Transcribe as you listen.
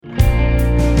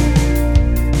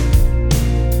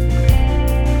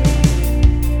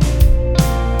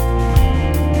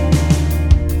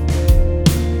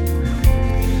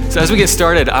So as we get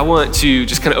started, I want to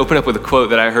just kind of open up with a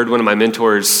quote that I heard one of my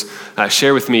mentors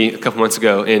share with me a couple months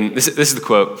ago. And this is the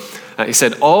quote. He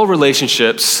said, "All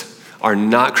relationships are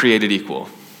not created equal."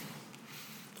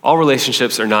 All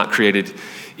relationships are not created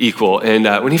equal. And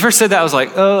when he first said that, I was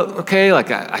like, oh, okay,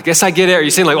 like I guess I get it. Are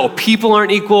you saying like, oh, people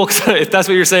aren't equal? If that's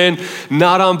what you're saying,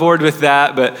 not on board with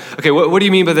that. But okay, what do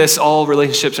you mean by this? All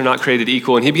relationships are not created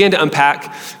equal. And he began to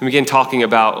unpack and began talking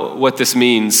about what this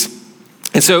means.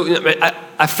 And so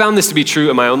I found this to be true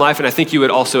in my own life, and I think you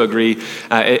would also agree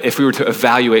if we were to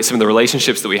evaluate some of the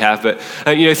relationships that we have. But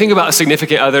think about a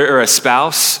significant other or a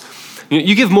spouse.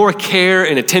 You give more care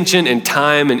and attention and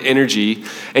time and energy,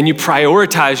 and you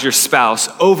prioritize your spouse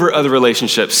over other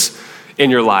relationships in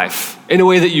your life in a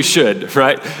way that you should,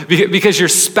 right? Because your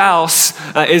spouse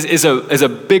is a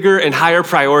bigger and higher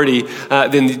priority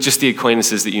than just the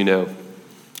acquaintances that you know.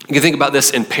 You can think about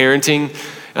this in parenting.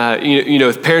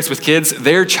 With parents with kids,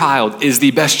 their child is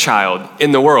the best child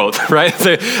in the world, right?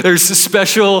 There's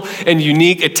special and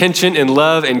unique attention and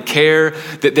love and care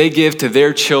that they give to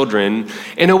their children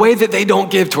in a way that they don't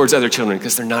give towards other children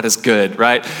because they're not as good,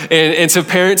 right? And so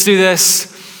parents do this.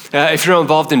 If you're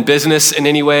involved in business in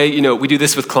any way, we do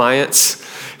this with clients.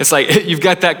 It's like you've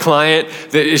got that client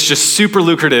that is just super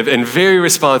lucrative and very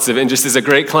responsive and just is a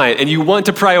great client. And you want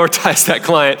to prioritize that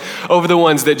client over the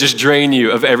ones that just drain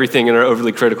you of everything and are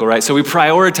overly critical, right? So we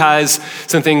prioritize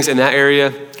some things in that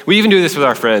area. We even do this with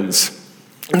our friends.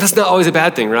 And that's not always a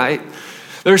bad thing, right?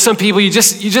 There are some people you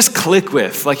just click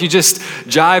with, like you just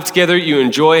jive together, you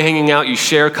enjoy hanging out, you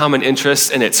share common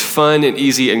interests, and it's fun and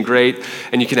easy and great,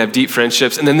 and you can have deep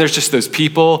friendships. And then there's just those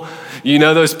people,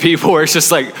 those people where it's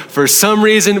just like, for some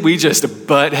reason, we just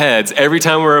butt heads every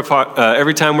time we're apart,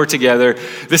 every time we're together.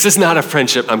 This is not a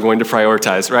friendship I'm going to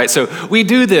prioritize, right? So we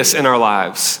do this in our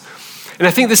lives. And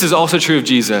I think this is also true of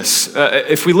Jesus.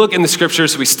 If we look in the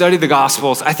scriptures, we study the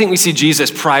Gospels, I think we see Jesus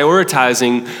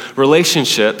prioritizing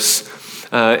relationships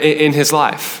in his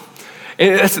life.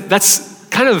 And that's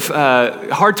kind of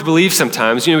hard to believe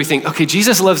sometimes. We think, okay,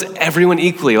 Jesus loves everyone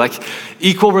equally, like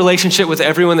equal relationship with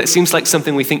everyone. That seems like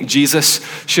something we think Jesus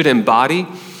should embody.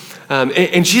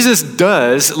 And Jesus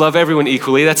does love everyone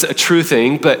equally. That's a true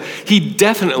thing, but he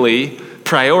definitely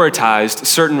prioritized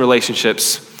certain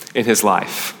relationships in his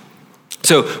life.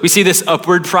 So we see this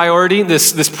upward priority,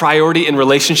 this priority in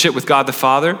relationship with God the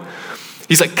Father.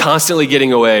 He's like constantly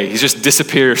getting away. He just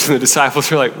disappears. And the disciples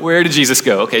are like, where did Jesus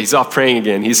go? Okay, he's off praying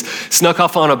again. He's snuck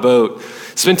off on a boat,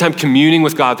 spend time communing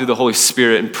with God through the Holy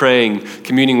Spirit and praying,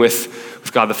 communing with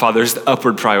God the Father. There's the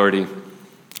upward priority.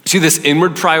 See this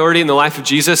inward priority in the life of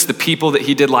Jesus, the people that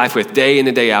he did life with day in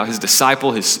and day out, his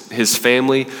disciple, his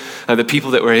family, the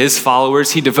people that were his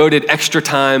followers. He devoted extra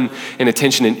time and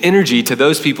attention and energy to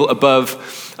those people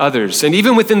above others. And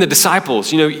even within the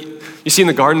disciples, you see in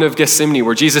the Garden of Gethsemane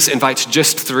where Jesus invites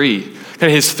just three, kind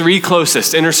of his three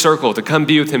closest inner circle to come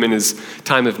be with him in his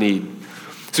time of need.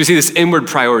 So we see this inward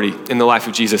priority in the life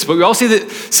of Jesus. But we also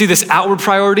see this outward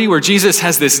priority where Jesus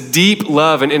has this deep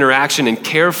love and interaction and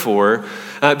care for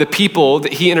the people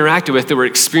that he interacted with that were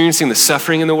experiencing the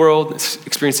suffering in the world,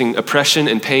 experiencing oppression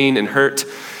and pain and hurt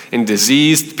and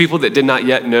disease, people that did not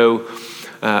yet know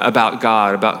about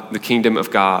God, about the kingdom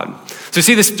of God. So you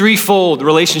see this threefold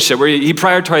relationship where he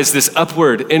prioritized this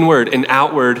upward, inward, and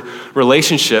outward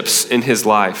relationships in his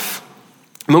life.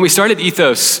 And when we started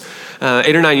Ethos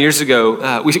 8 or 9 years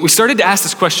ago, we started to ask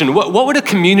this question, what would a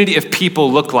community of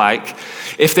people look like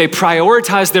if they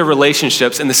prioritized their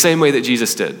relationships in the same way that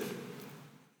Jesus did?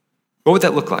 What would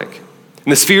that look like? In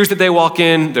the spheres that they walk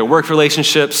in, their work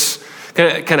relationships,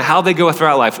 kind of how they go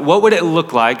throughout life. What would it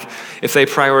look like if they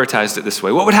prioritized it this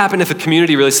way? What would happen if a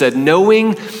community really said,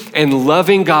 knowing and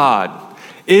loving God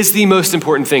is the most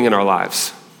important thing in our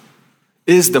lives?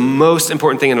 Is the most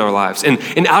important thing in our lives. And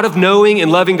out of knowing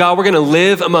and loving God, we're gonna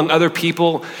live among other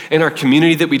people in our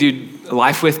community that we do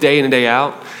life with day in and day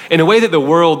out in a way that the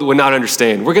world would not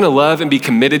understand. We're gonna love and be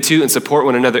committed to and support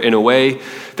one another in a way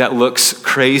that looks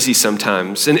crazy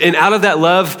sometimes. And out of that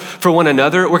love for one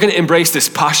another, we're gonna embrace this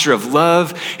posture of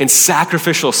love and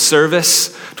sacrificial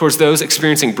service towards those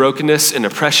experiencing brokenness and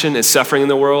oppression and suffering in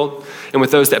the world, and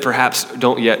with those that perhaps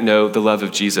don't yet know the love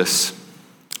of Jesus.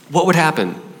 What would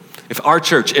happen if our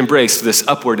church embraced this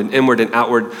upward and inward and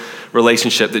outward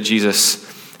relationship that Jesus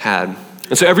had?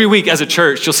 And so every week as a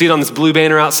church, you'll see it on this blue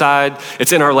banner outside.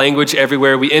 It's in our language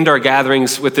everywhere. We end our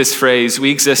gatherings with this phrase: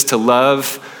 we exist to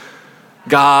love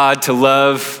God, to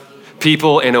love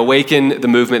people, and awaken the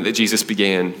movement that Jesus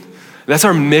began. That's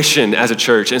our mission as a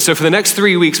church. And so for the next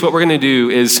 3 weeks, what we're going to do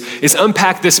is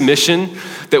unpack this mission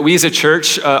that we as a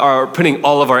church are putting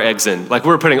all of our eggs in. Like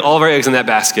we're putting all of our eggs in that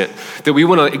basket, that we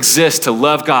want to exist to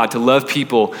love God, to love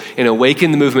people, and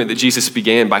awaken the movement that Jesus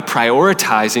began by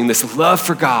prioritizing this love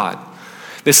for God,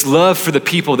 this love for the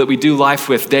people that we do life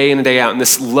with day in and day out, and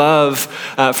this love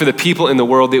for the people in the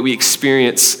world that we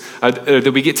experience,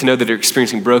 that we get to know that are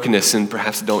experiencing brokenness and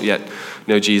perhaps don't yet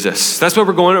know Jesus. So that's what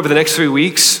we're going over the next 3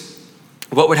 weeks.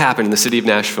 What would happen in the city of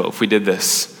Nashville if we did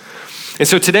this? And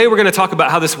so today we're going to talk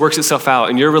about how this works itself out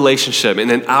in your relationship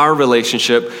and in our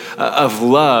relationship of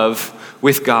love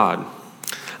with God.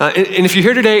 And if you're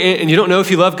here today and you don't know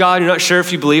if you love God, you're not sure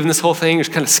if you believe in this whole thing, you're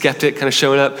just kind of skeptic, kind of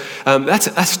showing up,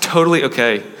 that's totally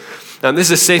okay.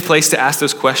 This is a safe place to ask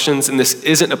those questions, and this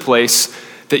isn't a place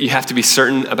that you have to be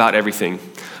certain about everything.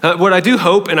 What I do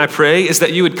hope and I pray is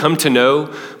that you would come to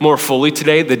know more fully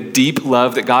today the deep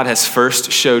love that God has first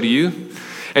showed you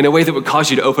in a way that would cause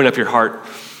you to open up your heart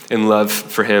in love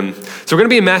for him. So we're going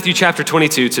to be in Matthew chapter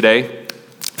 22 today.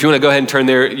 If you want to go ahead and turn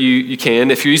there, you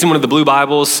can. If you're using one of the blue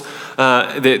Bibles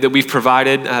that we've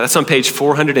provided, that's on page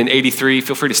 483.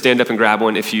 Feel free to stand up and grab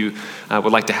one if you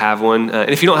would like to have one.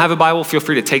 And if you don't have a Bible, feel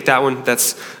free to take that one.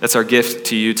 That's our gift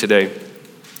to you today.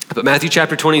 But Matthew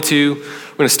chapter 22, we're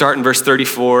going to start in verse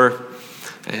 34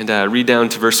 and read down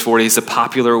to verse 40. It's a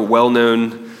popular,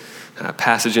 well-known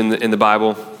passage in the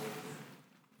Bible.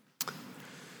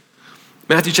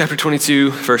 Matthew chapter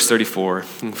 22, verse 34.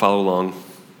 You can follow along.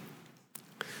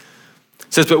 It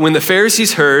says, "But when the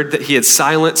Pharisees heard that he had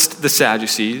silenced the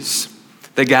Sadducees,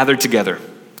 they gathered together.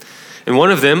 And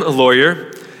one of them, a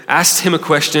lawyer, asked him a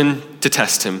question to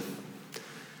test him.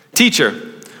 'Teacher,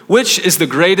 which is the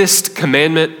greatest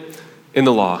commandment in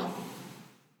the law?'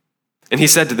 And he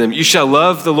said to them, 'You shall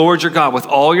love the Lord your God with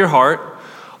all your heart,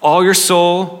 all your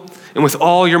soul, and with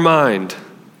all your mind.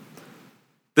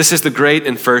 This is the great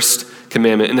and first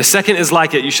commandment. And the second is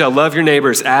like it. You shall love your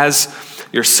neighbors as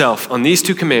yourself. On these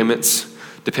two commandments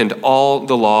depend all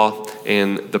the law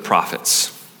and the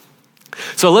prophets.'"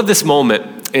 So I love this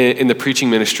moment in the preaching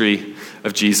ministry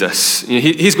of Jesus.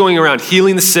 He's going around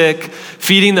healing the sick,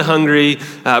 feeding the hungry,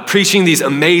 preaching these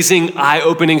amazing,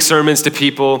 eye-opening sermons to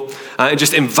people, and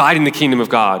just inviting the kingdom of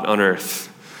God on earth.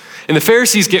 And the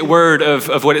Pharisees get word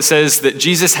of what it says that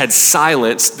Jesus had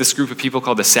silenced this group of people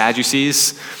called the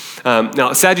Sadducees.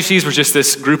 Now, Sadducees were just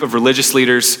this group of religious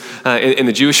leaders in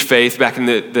the Jewish faith back in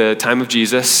the time of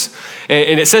Jesus.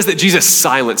 And it says that Jesus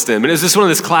silenced them. And it was just one of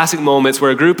those classic moments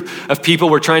where a group of people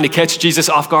were trying to catch Jesus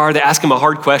off guard. They ask him a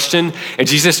hard question, and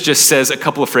Jesus just says a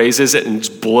couple of phrases and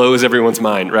just blows everyone's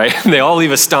mind, right? And they all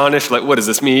leave astonished, like, what does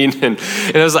this mean? And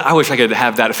I was like, I wish I could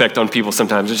have that effect on people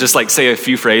sometimes. It's just like say a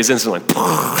few phrases and like,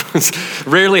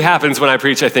 rarely happens when I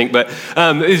preach, I think. But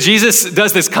Jesus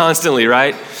does this constantly,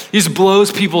 right? He just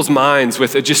blows people's minds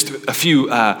with just a few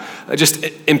just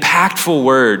impactful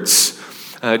words,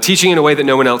 teaching in a way that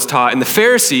no one else taught. And the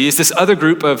Pharisees, this other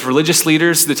group of religious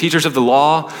leaders, the teachers of the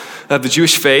law, of the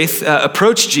Jewish faith,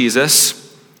 approach Jesus,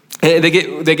 and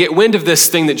they get wind of this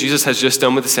thing that Jesus has just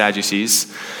done with the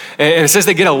Sadducees. And it says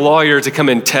they get a lawyer to come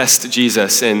and test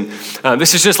Jesus. And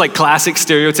this is just like classic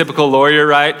stereotypical lawyer,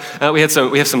 right? We have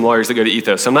some lawyers that go to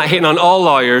Ethos. So I'm not hating on all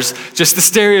lawyers, just the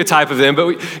stereotype of them.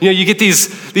 But you get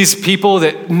these people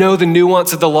that know the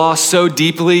nuance of the law so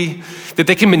deeply that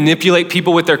they can manipulate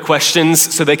people with their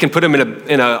questions so they can put them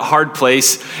in a hard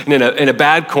place and in a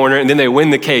bad corner, and then they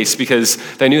win the case because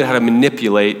they knew how to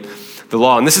manipulate the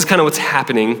law. And this is kind of what's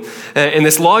happening. And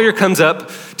this lawyer comes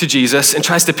up to Jesus and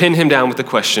tries to pin him down with the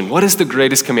question, what is the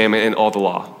greatest commandment in all the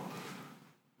law?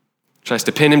 Tries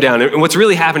to pin him down. And what's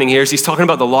really happening here is he's talking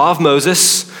about the law of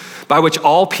Moses by which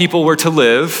all people were to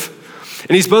live.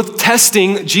 And he's both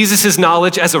testing Jesus'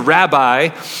 knowledge as a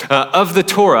rabbi of the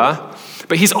Torah,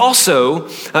 but he's also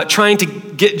trying to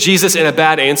get Jesus in a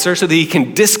bad answer so that he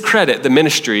can discredit the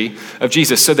ministry of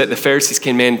Jesus so that the Pharisees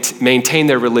can maintain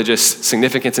their religious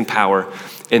significance and power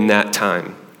in that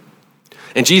time.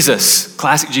 And Jesus,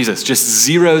 classic Jesus, just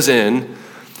zeroes in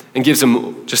and gives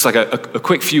them just like a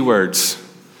quick few words.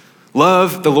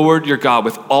 Love the Lord your God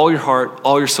with all your heart,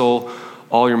 all your soul,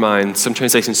 all your mind. Some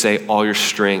translations say all your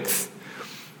strength.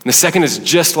 And the second is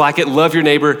just like it. Love your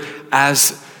neighbor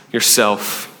as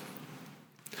yourself.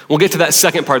 We'll get to that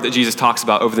second part that Jesus talks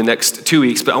about over the next 2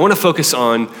 weeks, but I want to focus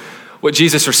on what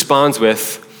Jesus responds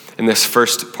with in this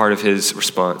first part of his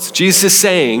response. Jesus is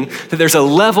saying that there's a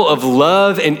level of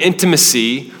love and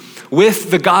intimacy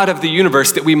with the God of the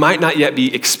universe that we might not yet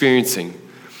be experiencing.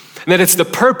 And that it's the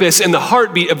purpose and the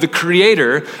heartbeat of the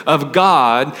creator of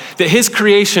God that his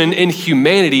creation in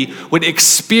humanity would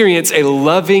experience a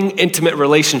loving, intimate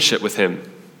relationship with him.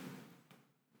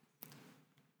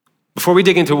 Before we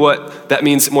dig into what that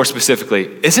means more specifically,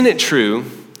 isn't it true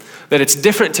that it's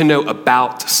different to know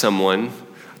about someone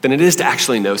than it is to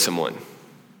actually know someone?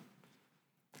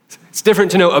 It's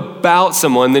different to know about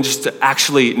someone than just to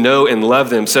actually know and love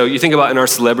them. So you think about in our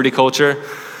celebrity culture,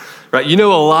 right? You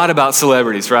know a lot about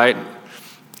celebrities, right?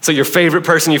 So your favorite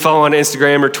person you follow on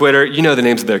Instagram or Twitter, you know the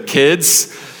names of their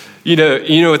kids. You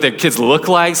know what their kids look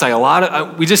like. It's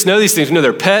like we just know these things. We know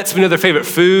their pets. We know their favorite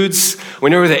foods. We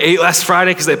know where they ate last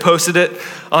Friday because they posted it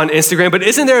on Instagram. But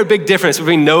isn't there a big difference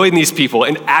between knowing these people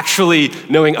and actually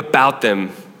knowing about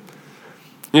them?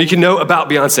 You can know about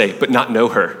Beyonce, but not know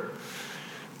her.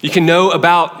 You can know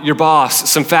about your boss,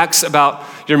 some facts about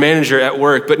your manager at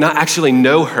work, but not actually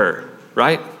know her,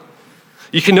 right?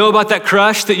 You can know about that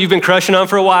crush that you've been crushing on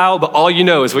for a while, but all you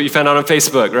know is what you found out on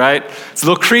Facebook, right? It's a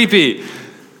little creepy.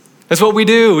 That's what we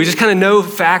do. We just kind of know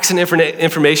facts and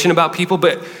information about people,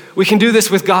 but we can do this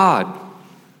with God,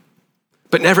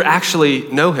 but never actually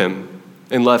know him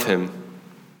and love him.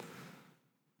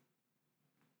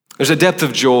 There's a depth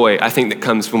of joy, I think, that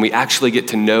comes when we actually get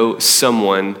to know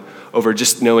someone over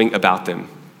just knowing about them.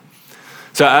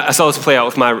 So I saw this play out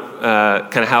with my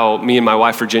kind of how me and my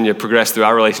wife, Virginia, progressed through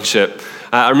our relationship.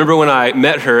 I remember when I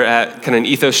met her at kind of an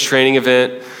Ethos training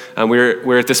event. We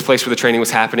were at this place where the training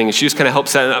was happening, and she was kind of helped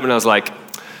set it up, and I was like,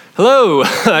 hello,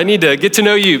 I need to get to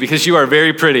know you because you are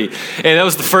very pretty. And that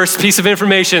was the first piece of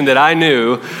information that I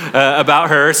knew about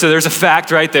her, so there's a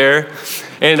fact right there.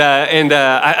 And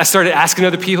I started asking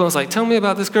other people. I was like, tell me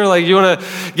about this girl. Like, you want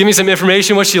to give me some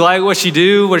information? What's she like? What's she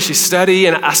do? What does she study?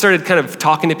 And I started kind of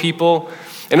talking to people.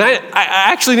 And I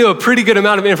actually knew a pretty good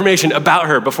amount of information about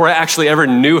her before I actually ever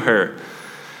knew her.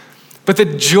 But the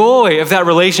joy of that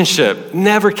relationship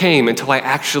never came until I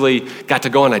actually got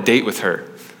to go on a date with her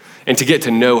and to get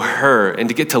to know her and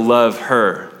to get to love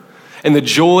her. And the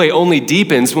joy only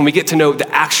deepens when we get to know the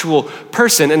actual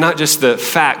person and not just the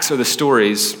facts or the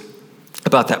stories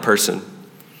about that person.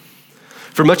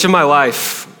 For much of my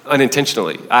life,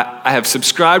 unintentionally, I have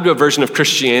subscribed to a version of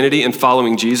Christianity and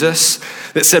following Jesus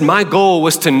that said my goal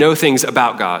was to know things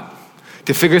about God,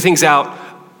 to figure things out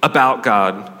about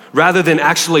God, rather than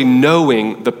actually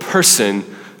knowing the person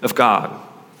of God.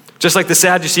 Just like the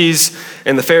Sadducees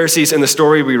and the Pharisees in the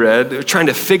story we read, they're trying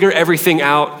to figure everything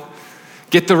out,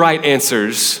 get the right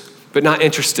answers, but not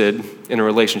interested in a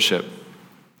relationship.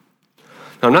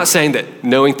 Now, I'm not saying that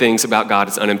knowing things about God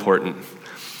is unimportant.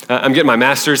 I'm getting my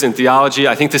master's in theology.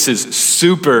 I think this is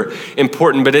super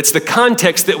important, but it's the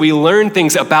context that we learn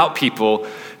things about people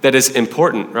that is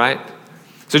important, right?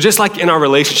 So just like in our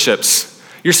relationships,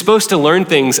 you're supposed to learn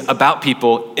things about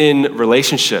people in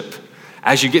relationship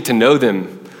as you get to know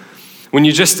them. When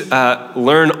you just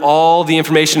learn all the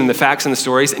information and the facts and the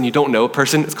stories and you don't know a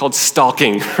person, it's called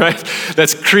stalking, right?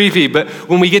 That's creepy. But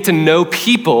when we get to know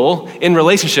people in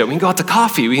relationship, we can go out to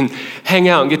coffee, we can hang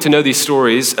out and get to know these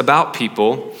stories about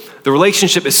people. The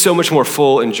relationship is so much more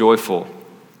full and joyful.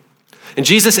 And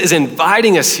Jesus is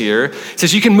inviting us here. He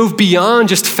says you can move beyond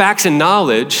just facts and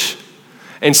knowledge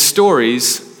and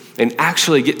stories and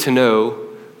actually get to know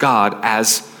God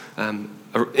as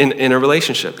in a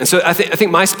relationship. And so I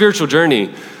think my spiritual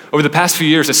journey over the past few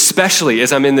years, especially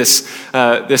as I'm in this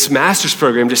master's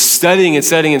program, just studying and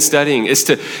studying and studying, is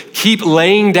to keep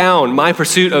laying down my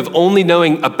pursuit of only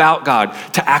knowing about God,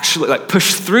 to actually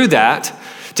push through that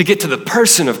to get to the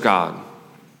person of God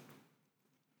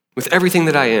with everything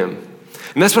that I am.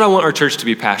 And that's what I want our church to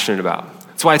be passionate about.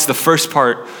 That's why it's the first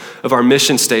part of our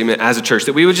mission statement as a church,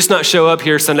 that we would just not show up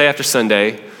here Sunday after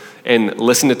Sunday and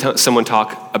listen to someone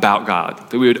talk about God,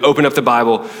 that we would open up the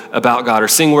Bible about God or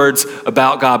sing words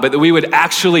about God, but that we would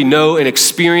actually know and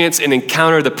experience and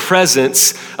encounter the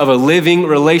presence of a living,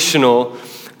 relational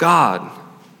God.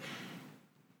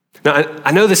 Now,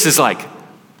 I know this is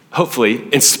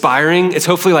hopefully inspiring. It's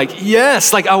hopefully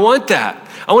yes, I want that.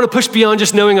 I want to push beyond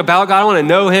just knowing about God. I want to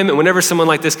know him. And whenever someone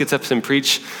like this gets up and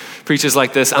preaches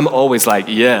like this, I'm always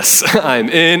yes, I'm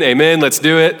in, amen, let's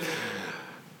do it.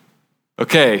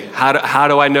 Okay, how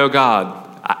do I know God?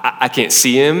 I can't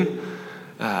see him.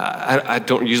 I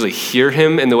don't usually hear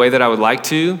him in the way that I would like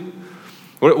to.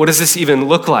 What does this even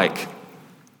look like?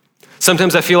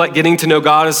 Sometimes I feel like getting to know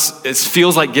God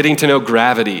feels like getting to know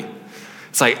gravity.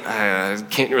 It's I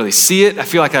can't really see it. I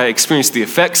feel like I experience the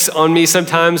effects on me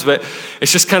sometimes, but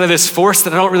it's just kind of this force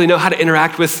that I don't really know how to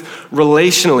interact with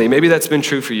relationally. Maybe that's been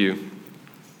true for you.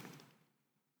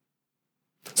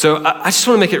 So I just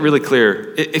want to make it really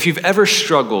clear. If you've ever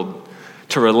struggled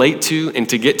to relate to and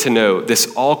to get to know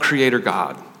this all-creator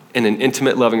God in an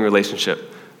intimate, loving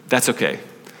relationship, that's okay.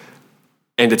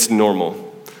 And it's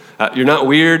normal. You're not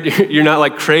weird. You're not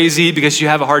like crazy because you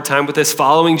have a hard time with this.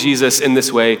 Following Jesus in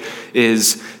this way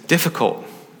is difficult.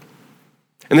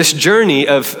 And this journey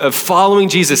of following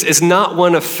Jesus is not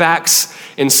one of facts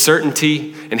and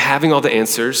certainty and having all the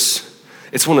answers.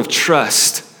 It's one of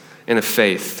trust and of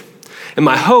faith. And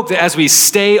my hope that as we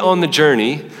stay on the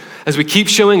journey, as we keep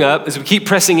showing up, as we keep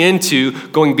pressing into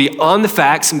going beyond the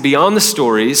facts and beyond the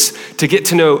stories to get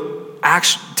to know,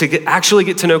 actually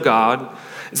get to know God,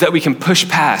 is that we can push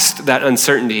past that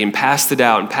uncertainty and past the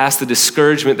doubt and past the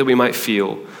discouragement that we might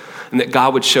feel, and that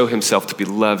God would show himself to be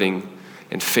loving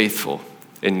and faithful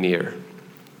and near.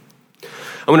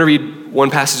 I want to read one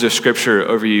passage of scripture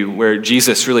over you where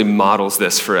Jesus really models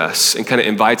this for us and kind of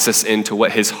invites us into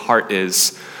what his heart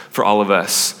is for all of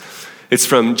us. It's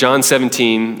from John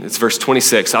 17, it's verse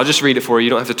 26. I'll just read it for you, you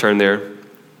don't have to turn there.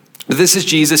 But this is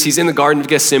Jesus, he's in the Garden of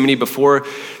Gethsemane before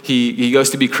he goes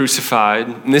to be crucified.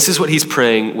 And this is what he's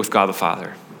praying with God the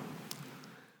Father.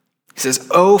 He says,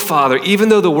 "Oh Father, even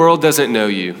though the world doesn't know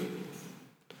you,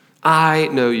 I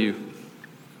know you.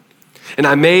 And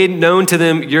I made known to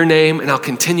them your name, and I'll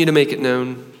continue to make it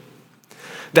known,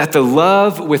 that the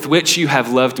love with which you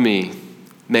have loved me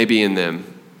may be in them,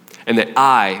 and that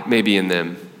I may be in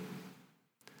them."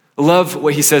 Love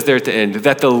what he says there at the end,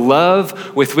 that the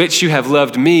love with which you have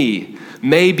loved me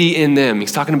may be in them.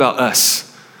 He's talking about us,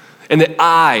 and that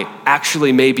I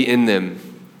actually may be in them.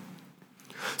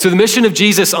 So the mission of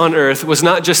Jesus on earth was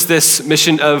not just this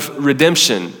mission of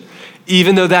redemption,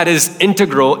 even though that is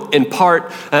integral in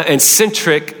part and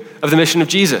centric of the mission of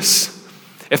Jesus.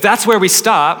 If that's where we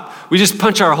stop, we just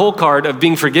punch our whole card of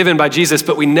being forgiven by Jesus,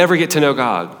 but we never get to know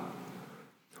God.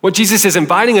 What Jesus is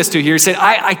inviting us to here is saying,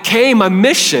 I came, my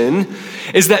mission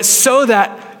is that so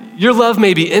that your love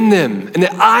may be in them and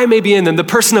that I may be in them, the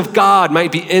person of God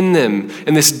might be in them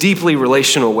in this deeply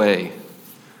relational way.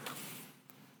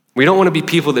 We don't want to be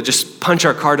people that just punch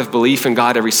our card of belief in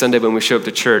God every Sunday when we show up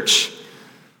to church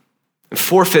and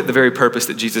forfeit the very purpose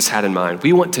that Jesus had in mind.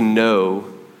 We want to know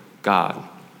God.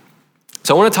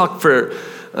 So I want to talk for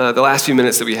the last few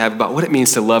minutes that we have about what it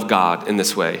means to love God in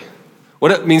this way.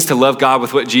 What it means to love God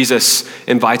with what Jesus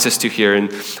invites us to here.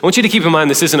 And I want you to keep in mind,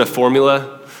 this isn't a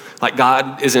formula. Like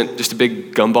God isn't just a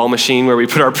big gumball machine where we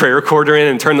put our prayer recorder in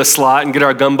and turn the slot and get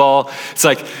our gumball. It's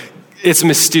like, it's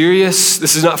mysterious.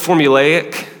 This is not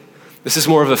formulaic. This is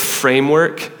more of a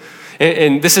framework.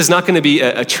 And this is not going to be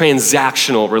a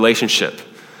transactional relationship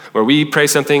where we pray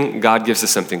something, God gives us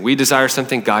something. We desire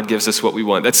something, God gives us what we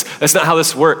want. That's not how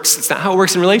this works. It's not how it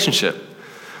works in relationship.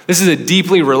 This is a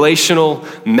deeply relational,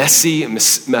 messy and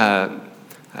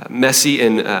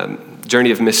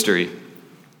journey of mystery.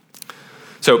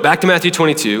 So back to Matthew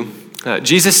 22,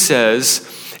 Jesus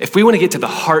says, if we want to get to the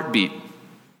heartbeat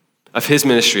of his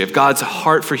ministry, of God's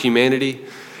heart for humanity,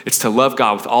 it's to love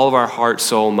God with all of our heart,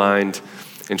 soul, mind,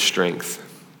 and strength.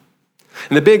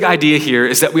 And the big idea here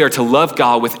is that we are to love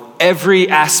God with every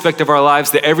aspect of our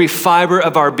lives, that every fiber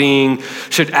of our being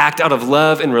should act out of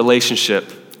love and relationship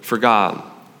for God.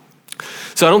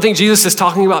 So I don't think Jesus is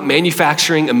talking about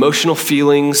manufacturing emotional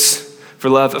feelings for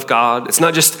love of God. It's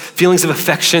not just feelings of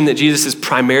affection that Jesus is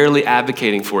primarily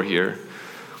advocating for here.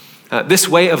 This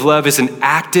way of love is an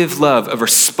active love, a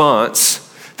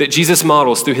response that Jesus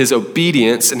models through his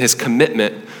obedience and his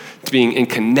commitment to being in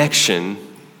connection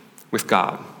with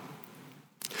God.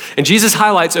 And Jesus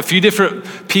highlights a few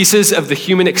different pieces of the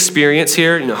human experience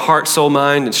here, heart, soul,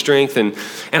 mind, and strength. And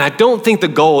I don't think the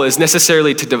goal is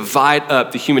necessarily to divide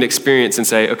up the human experience and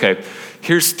say, okay,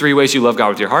 here's 3 ways you love God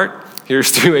with your heart.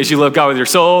 Here's 3 ways you love God with your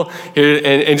soul.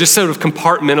 And just sort of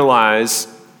compartmentalize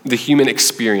the human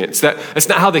experience. That's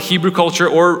not how the Hebrew culture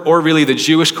or really the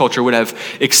Jewish culture would have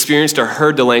experienced or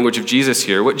heard the language of Jesus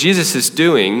here. What Jesus is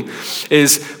doing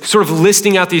is sort of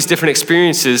listing out these different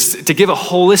experiences to give a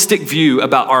holistic view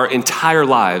about our entire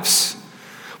lives.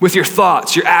 With your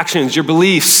thoughts, your actions, your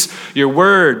beliefs, your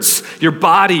words, your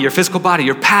body, your physical body,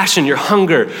 your passion, your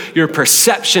hunger, your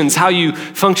perceptions, how you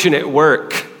function at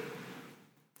work,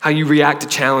 how you react to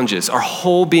challenges. Our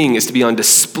whole being is to be on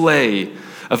display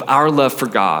of our love for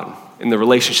God and the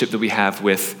relationship that we have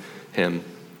with him.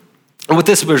 And what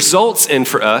this results in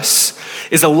for us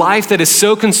is a life that is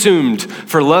so consumed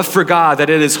for love for God that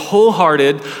it is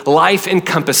wholehearted,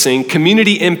 life-encompassing,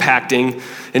 community-impacting,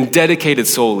 and dedicated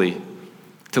solely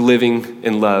to living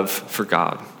in love for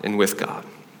God and with God.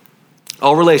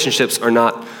 All relationships are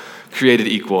not created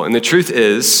equal. And the truth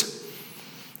is,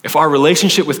 if our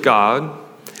relationship with God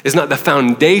is not the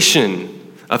foundation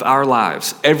of our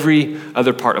lives, every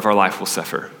other part of our life will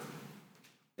suffer.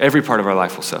 Every part of our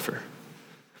life will suffer.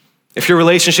 If your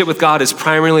relationship with God is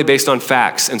primarily based on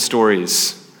facts and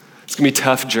stories, it's going to be a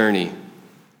tough journey.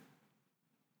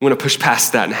 We want to push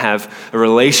past that and have a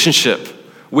relationship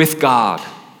with God,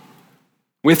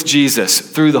 with Jesus,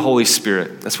 through the Holy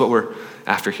Spirit. That's what we're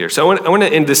after here. So I want to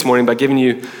end this morning by giving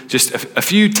you just a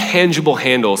few tangible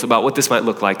handles about what this might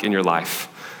look like in your life.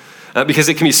 Because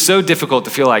it can be so difficult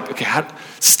to feel like, okay,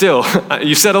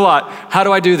 you said a lot. How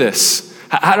do I do this?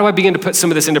 How do I begin to put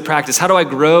some of this into practice? How do I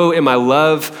grow in my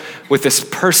love with this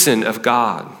person of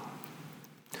God?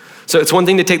 So it's one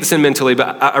thing to take this in mentally,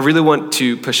 but I really want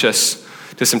to push us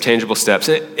to some tangible steps.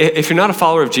 If you're not a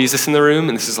follower of Jesus in the room,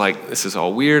 and this is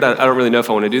all weird, I don't really know if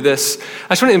I want to do this, I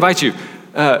just want to invite you.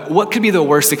 What could be the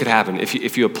worst that could happen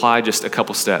if you apply just a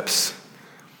couple steps?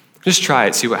 Just try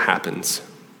it, see what happens.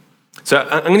 So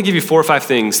I'm going to give you 4 or 5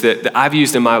 things that I've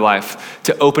used in my life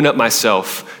to open up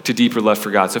myself to deeper love for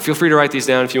God. So feel free to write these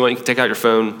down if you want. You can take out your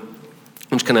phone.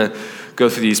 I'm just going to go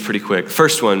through these pretty quick.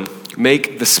 First one,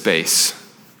 make the space.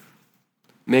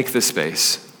 Make the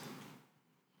space.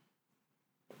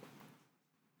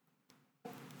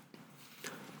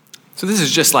 So this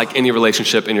is just like any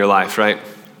relationship in your life, right?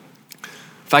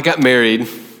 If I got married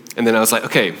and then I was like,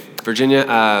 okay, Virginia,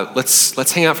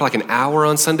 let's hang out for like an hour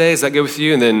on Sunday. Is that good with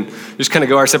you? And then just kind of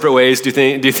go our separate ways, do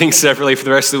things separately for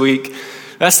the rest of the week.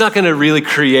 That's not going to really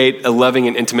create a loving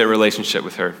and intimate relationship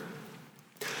with her.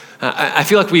 I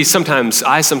feel like I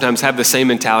sometimes have the same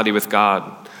mentality with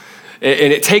God.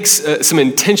 And it takes some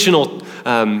intentional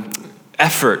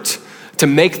effort to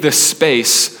make the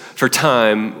space for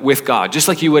time with God, just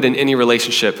like you would in any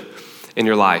relationship in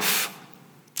your life.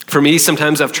 For me,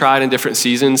 sometimes I've tried in different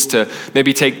seasons to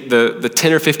maybe take the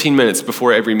 10 or 15 minutes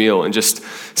before every meal and just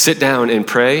sit down and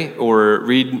pray or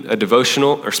read a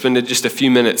devotional or spend just a few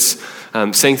minutes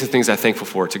saying the things I'm thankful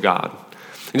for to God.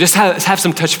 And just have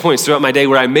some touch points throughout my day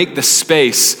where I make the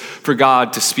space for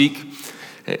God to speak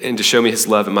and to show me his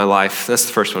love in my life. That's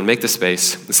the first one, make the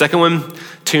space. The second one,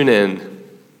 tune in.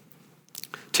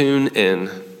 Tune in.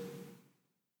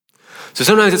 So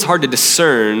sometimes it's hard to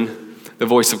discern the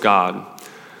voice of God.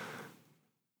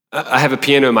 I have a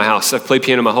piano in my house. I've played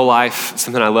piano my whole life. It's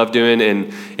something I love doing.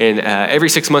 And every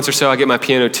 6 months or so, I get my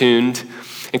piano tuned.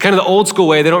 And kind of the old school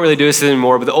way, they don't really do this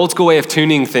anymore, but the old school way of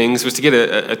tuning things was to get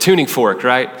a tuning fork,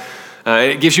 right?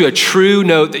 It gives you a true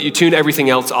note that you tune everything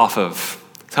else off of.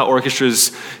 That's how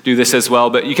orchestras do this as well.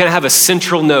 But you kind of have a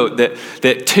central note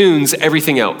that tunes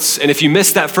everything else. And if you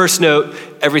miss that first note,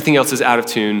 everything else is out of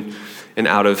tune and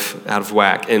out of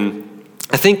whack. And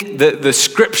I think the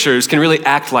scriptures can really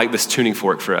act like this tuning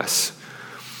fork for us.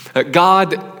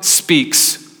 God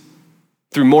speaks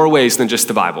through more ways than just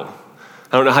the Bible.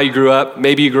 I don't know how you grew up.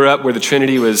 Maybe you grew up where the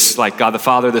Trinity was like God the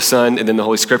Father, the Son, and then the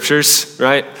Holy Scriptures,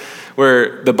 right?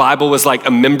 Where the Bible was like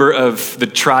a member of the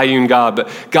triune God. But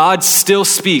God still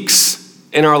speaks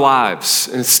in our lives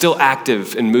and is still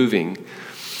active and moving.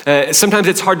 Sometimes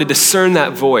it's hard to discern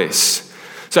that voice.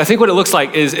 So I think what it looks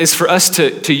like is for us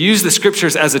to use the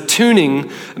scriptures as a tuning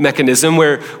mechanism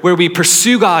where we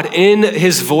pursue God in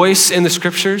his voice in the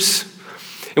scriptures,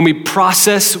 and we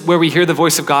process where we hear the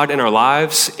voice of God in our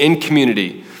lives, in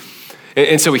community.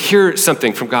 And so we hear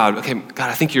something from God. Okay, God,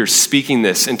 I think you're speaking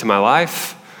this into my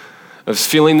life. I was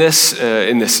feeling this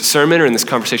in this sermon or in this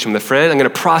conversation with a friend. I'm going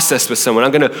to process with someone.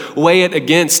 I'm going to weigh it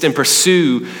against and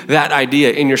pursue that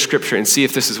idea in your scripture and see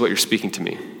if this is what you're speaking to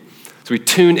me. So we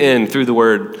tune in through the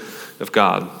word of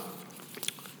God.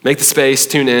 Make the space,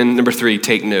 tune in. Number 3,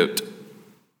 take note.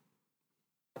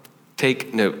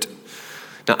 Take note.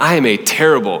 Now, I am a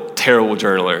terrible, terrible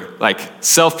journaler, like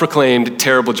self-proclaimed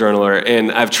terrible journaler,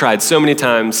 and I've tried so many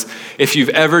times. If you've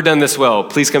ever done this well,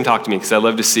 please come talk to me because I'd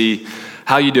love to see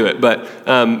how you do it. But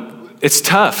it's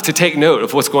tough to take note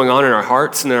of what's going on in our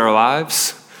hearts and in our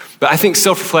lives. But I think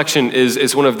self-reflection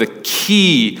is one of the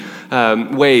key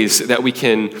ways that we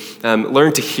can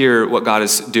learn to hear what God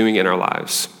is doing in our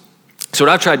lives. So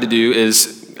what I've tried to do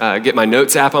is get my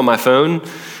notes app on my phone,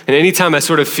 and anytime I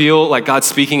sort of feel like God's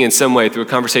speaking in some way through a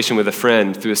conversation with a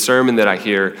friend, through a sermon that I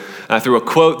hear, through a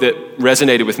quote that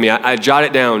resonated with me, I jot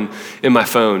it down in my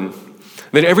phone.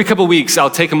 Then every couple of weeks, I'll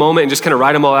take a moment and just kind of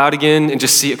write them all out again and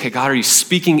just see, okay, God, are you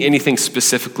speaking anything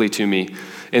specifically to me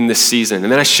in this season?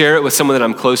 And then I share it with someone that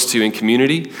I'm close to in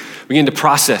community. Begin to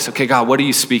process, okay, God, what are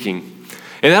you speaking?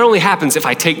 And that only happens if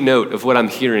I take note of what I'm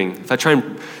hearing, if I try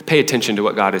and pay attention to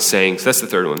what God is saying. So that's the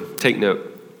third one, take note.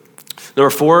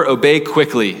 Number 4, obey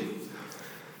quickly.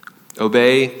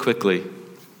 Obey quickly.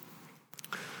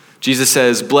 Jesus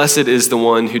says, blessed is the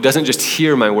one who doesn't just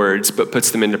hear my words, but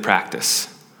puts them into practice.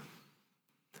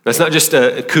 That's not just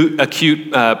a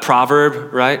cute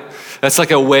proverb, right? That's like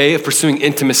a way of pursuing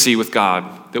intimacy with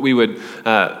God, that we would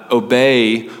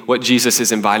obey what Jesus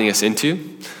is inviting us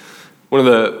into. One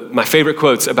of my favorite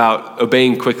quotes about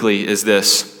obeying quickly is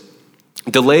this.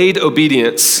 Delayed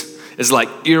obedience is like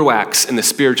earwax in the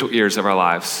spiritual ears of our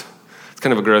lives. It's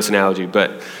kind of a gross analogy,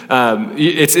 but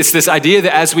it's this idea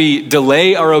that as we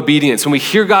delay our obedience, when we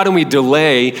hear God and we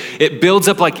delay, it builds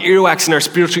up like earwax in our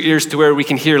spiritual ears to where we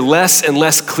can hear less and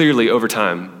less clearly over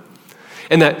time.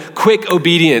 And that quick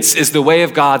obedience is the way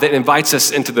of God that invites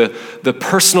us into the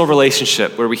personal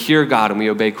relationship where we hear God and we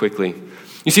obey quickly.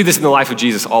 You see this in the life of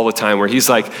Jesus all the time, where he's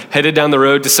like headed down the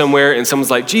road to somewhere and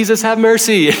someone's like, Jesus, have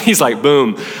mercy. And he's like,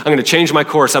 boom, I'm gonna change my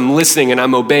course. I'm listening and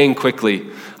I'm obeying quickly.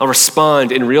 I'll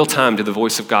respond in real time to the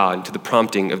voice of God, to the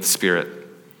prompting of the Spirit.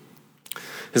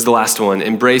 This is the last one,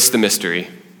 embrace the mystery.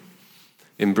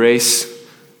 Embrace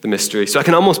the mystery. So I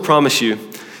can almost promise you,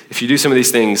 if you do some of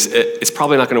these things, it's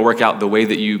probably not gonna work out the way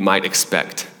that you might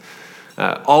expect.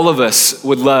 All of us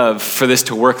would love for this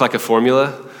to work like a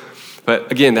formula,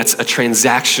 but again, that's a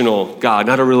transactional God,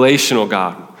 not a relational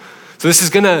God. So this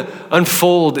is gonna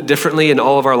unfold differently in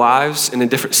all of our lives and in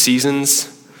different seasons.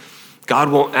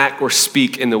 God won't act or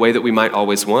speak in the way that we might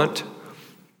always want,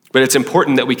 but it's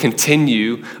important that we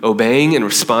continue obeying and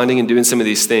responding and doing some of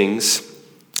these things.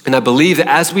 And I believe that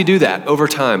as we do that over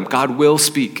time, God will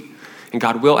speak and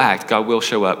God will act, God will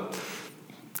show up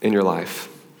in your life.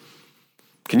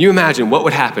 Can you imagine what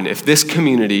would happen if this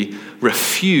community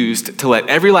refused to let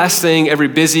every last thing, every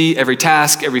busy, every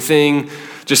task, everything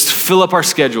just fill up our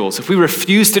schedules? If we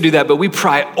refused to do that, but we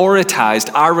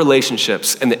prioritized our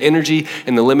relationships and the energy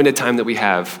and the limited time that we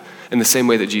have in the same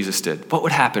way that Jesus did, what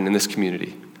would happen in this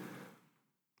community?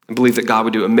 I believe that God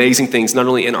would do amazing things, not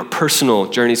only in our personal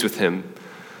journeys with him,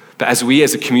 but as we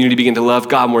as a community begin to love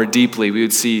God more deeply, we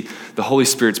would see the Holy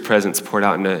Spirit's presence poured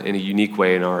out in a unique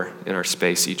way in our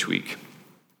space each week.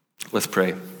 Let's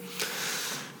pray.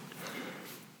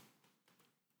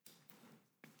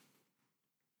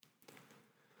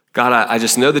 God, I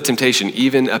just know the temptation,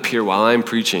 even up here while I'm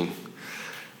preaching,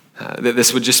 that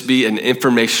this would just be an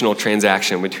informational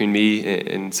transaction between me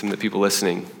and some of the people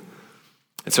listening.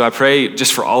 And so I pray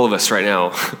just for all of us right now,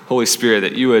 Holy Spirit,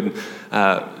 that you would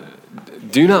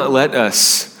do not let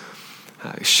us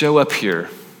show up here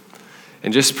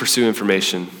and just pursue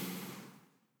information.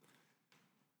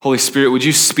 Holy Spirit, would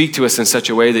you speak to us in such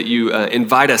a way that you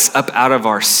invite us up out of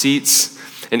our seats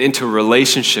and into a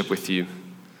relationship with you?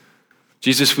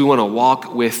 Jesus, we want to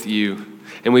walk with you,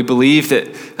 and we believe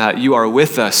that you are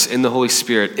with us in the Holy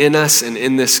Spirit, in us and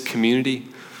in this community.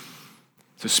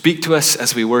 So speak to us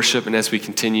as we worship and as we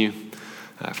continue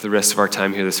for the rest of our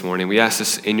time here this morning. We ask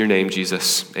this in your name,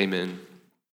 Jesus. Amen.